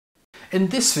In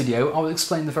this video, I will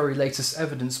explain the very latest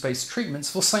evidence-based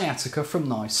treatments for sciatica from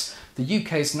NICE, the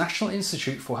UK's National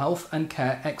Institute for Health and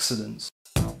Care Excellence.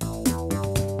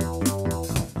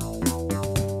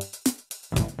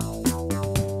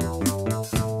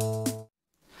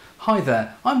 Hi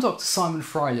there, I'm Dr. Simon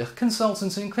Freilich,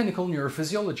 consultant in clinical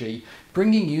neurophysiology,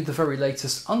 bringing you the very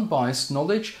latest unbiased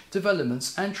knowledge,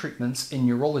 developments and treatments in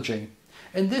neurology.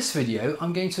 In this video,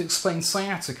 I'm going to explain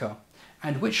sciatica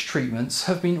and which treatments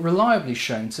have been reliably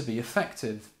shown to be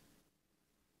effective.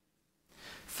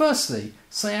 Firstly,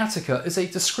 sciatica is a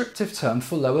descriptive term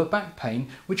for lower back pain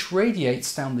which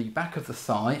radiates down the back of the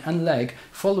thigh and leg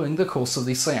following the course of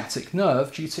the sciatic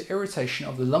nerve due to irritation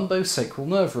of the lumbosacral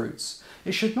nerve roots.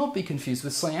 It should not be confused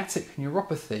with sciatic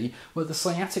neuropathy, where the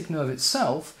sciatic nerve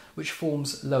itself, which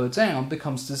forms lower down,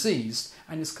 becomes diseased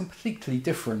and is completely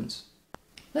different.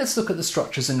 Let's look at the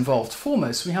structures involved.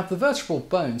 Foremost, we have the vertebral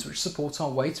bones which support our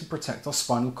weight and protect our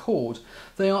spinal cord.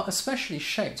 They are especially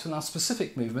shaped to allow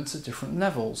specific movements at different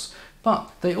levels, but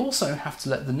they also have to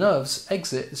let the nerves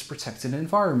exit this protected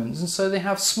environment, and so they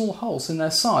have small holes in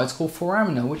their sides called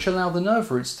foraminal which allow the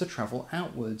nerve roots to travel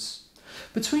outwards.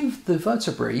 Between the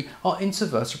vertebrae are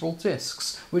intervertebral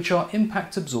discs, which are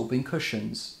impact-absorbing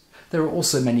cushions. There are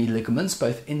also many ligaments,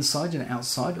 both inside and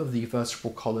outside of the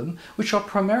vertebral column, which are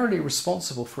primarily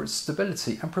responsible for its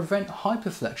stability and prevent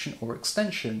hyperflexion or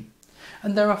extension.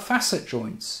 And there are facet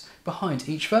joints behind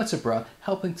each vertebra,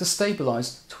 helping to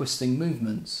stabilise twisting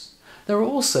movements. There are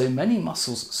also many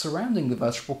muscles surrounding the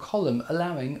vertebral column,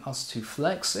 allowing us to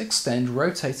flex, extend,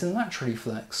 rotate and laterally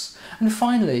flex. And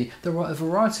finally, there are a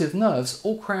variety of nerves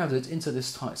all crowded into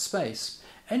this tight space.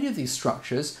 Any of these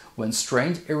structures, when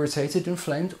strained, irritated,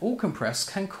 inflamed or compressed,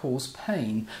 can cause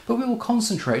pain, but we will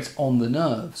concentrate on the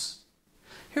nerves.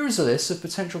 Here is a list of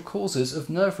potential causes of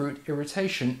nerve root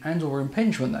irritation and or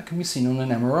impingement that can be seen on an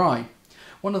MRI.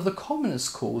 One of the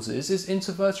commonest causes is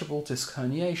intervertebral disc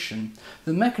herniation.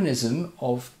 The mechanism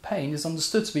of pain is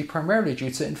understood to be primarily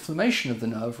due to inflammation of the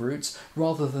nerve roots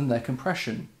rather than their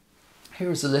compression.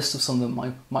 Here is a list of some of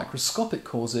the microscopic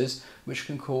causes which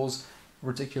can cause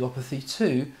Radiculopathy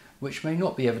too, which may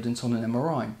not be evident on an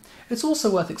MRI. It's also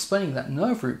worth explaining that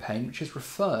nerve root pain, which is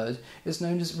referred, is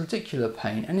known as radicular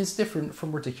pain and is different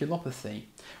from radiculopathy.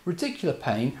 Radicular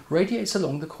pain radiates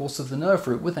along the course of the nerve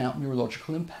root without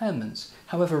neurological impairments.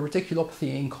 However,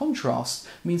 radiculopathy in contrast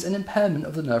means an impairment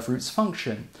of the nerve root's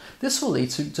function. This will lead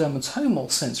to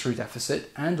dermatomal sensory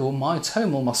deficit and or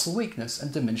myotomal muscle weakness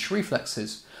and diminished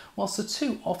reflexes. Whilst the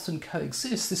two often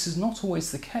coexist, this is not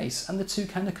always the case and the two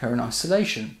can occur in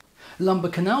isolation.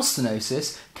 Lumbar canal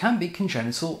stenosis can be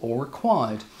congenital or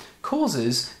acquired.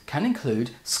 Causes can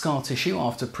include scar tissue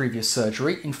after previous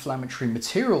surgery, inflammatory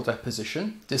material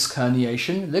deposition, disc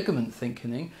herniation, ligament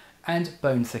thickening and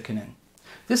bone thickening.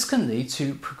 This can lead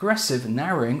to progressive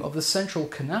narrowing of the central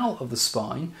canal of the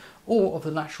spine or of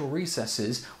the lateral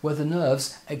recesses where the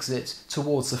nerves exit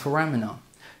towards the foramina.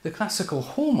 The classical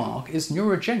hallmark is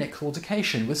neurogenic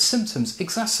claudication with symptoms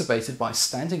exacerbated by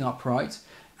standing upright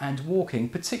and walking,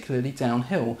 particularly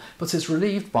downhill, but is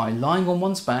relieved by lying on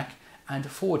one's back and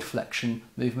forward flexion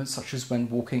movements such as when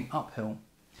walking uphill.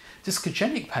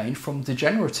 Discogenic pain from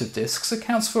degenerative discs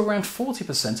accounts for around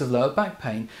 40% of lower back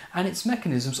pain, and its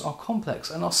mechanisms are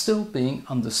complex and are still being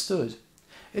understood.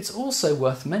 It's also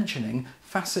worth mentioning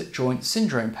facet joint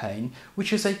syndrome pain,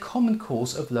 which is a common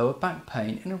cause of lower back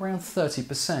pain in around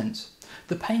 30%.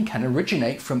 The pain can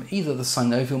originate from either the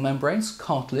synovial membranes,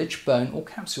 cartilage, bone or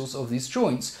capsules of these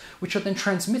joints, which are then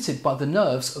transmitted by the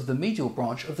nerves of the medial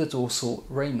branch of the dorsal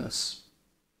ramus.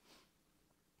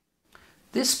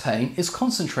 This pain is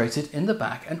concentrated in the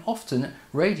back and often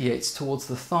radiates towards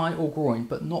the thigh or groin,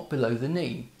 but not below the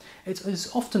knee. It is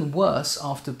often worse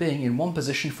after being in one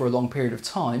position for a long period of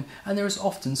time, and there is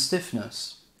often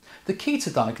stiffness. The key to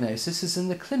diagnosis is in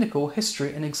the clinical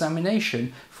history and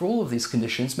examination for all of these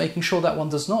conditions, making sure that one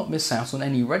does not miss out on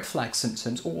any red flag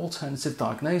symptoms or alternative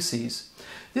diagnoses.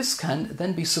 This can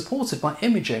then be supported by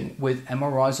imaging with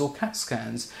MRIs or CAT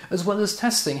scans, as well as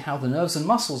testing how the nerves and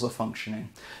muscles are functioning.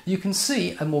 You can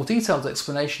see a more detailed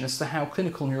explanation as to how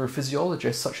clinical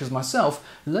neurophysiologists such as myself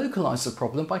localise the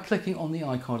problem by clicking on the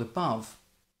icon above.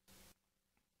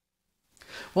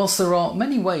 Whilst there are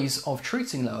many ways of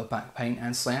treating lower back pain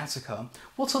and sciatica,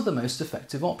 what are the most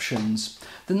effective options?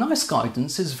 The NICE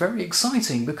guidance is very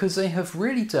exciting because they have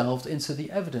really delved into the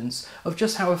evidence of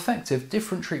just how effective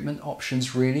different treatment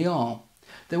options really are.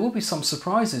 There will be some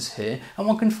surprises here, and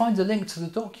one can find a link to the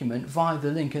document via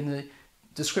the link in the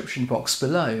description box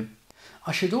below.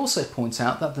 I should also point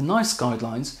out that the NICE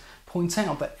guidelines point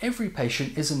out that every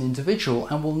patient is an individual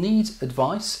and will need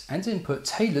advice and input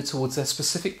tailored towards their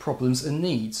specific problems and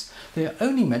needs. They are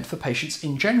only meant for patients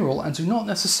in general and do not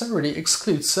necessarily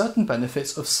exclude certain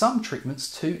benefits of some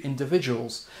treatments to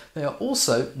individuals. They are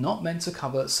also not meant to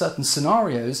cover certain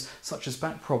scenarios such as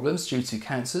back problems due to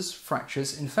cancers,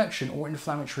 fractures, infection or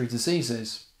inflammatory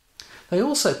diseases. They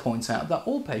also point out that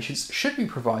all patients should be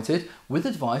provided with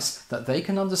advice that they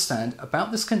can understand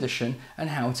about this condition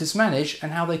and how it is managed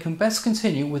and how they can best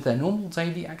continue with their normal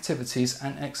daily activities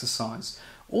and exercise.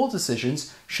 All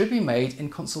decisions should be made in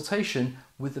consultation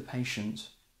with the patient.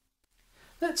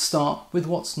 Let's start with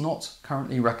what's not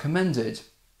currently recommended.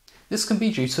 This can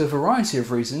be due to a variety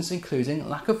of reasons, including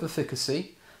lack of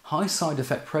efficacy, high side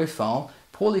effect profile,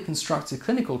 poorly constructed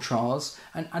clinical trials,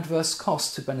 and adverse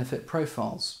cost to benefit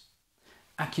profiles.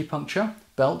 Acupuncture,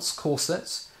 belts,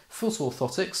 corsets, foot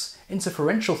orthotics,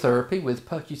 interferential therapy with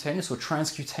percutaneous or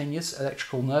transcutaneous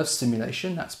electrical nerve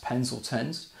stimulation, that's pens or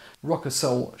TENS, rocker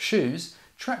sole shoes,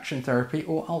 traction therapy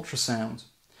or ultrasound.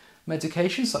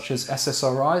 Medications such as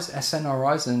SSRIs,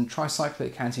 SNRIs and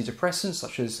tricyclic antidepressants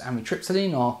such as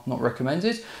amitriptyline are not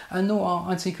recommended, and nor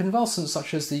are anticonvulsants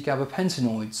such as the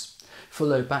gabapentinoids. For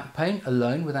low back pain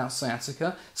alone without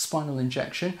sciatica, spinal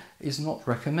injection is not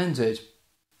recommended.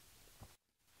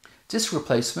 Disc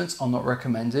replacements are not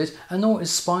recommended, and nor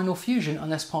is spinal fusion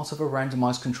unless part of a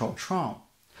randomised controlled trial.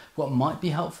 What might be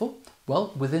helpful?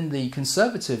 Well, within the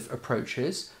conservative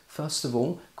approaches, first of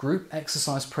all, group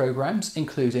exercise programs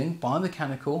including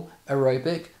biomechanical,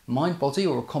 aerobic, mind-body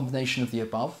or a combination of the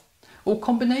above, or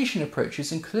combination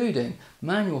approaches including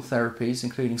manual therapies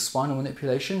including spinal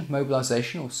manipulation,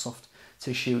 mobilisation or soft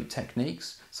tissue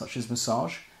techniques such as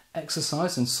massage,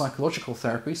 exercise and psychological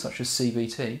therapy such as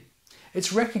CBT.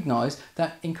 It's recognised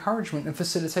that encouragement and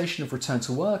facilitation of return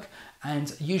to work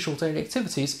and usual daily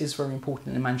activities is very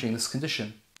important in managing this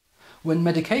condition. When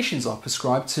medications are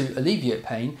prescribed to alleviate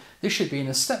pain, this should be in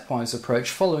a stepwise approach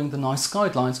following the NICE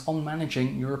guidelines on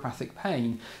managing neuropathic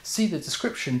pain. See the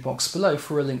description box below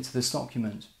for a link to this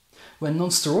document. When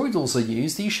non-steroidals are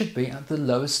used, these should be at the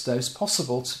lowest dose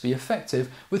possible to be effective,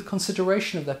 with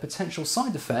consideration of their potential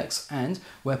side effects and,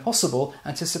 where possible,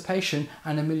 anticipation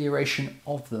and amelioration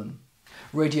of them.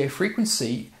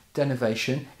 Radiofrequency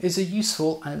denervation is a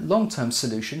useful and long-term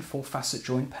solution for facet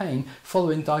joint pain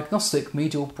following diagnostic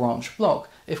medial branch block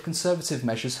if conservative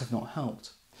measures have not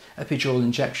helped. Epidural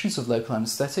injections of local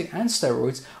anaesthetic and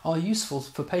steroids are useful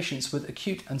for patients with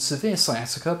acute and severe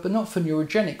sciatica, but not for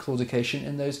neurogenic claudication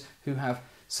in those who have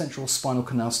central spinal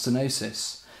canal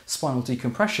stenosis. Spinal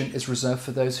decompression is reserved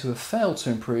for those who have failed to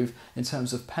improve in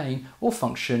terms of pain or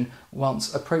function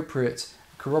once appropriate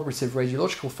corroborative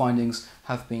radiological findings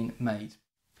have been made.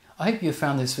 I hope you have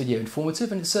found this video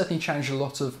informative, and it certainly challenged a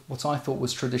lot of what I thought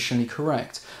was traditionally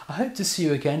correct. I hope to see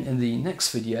you again in the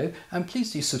next video, and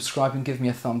please do subscribe and give me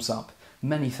a thumbs up.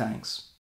 Many thanks.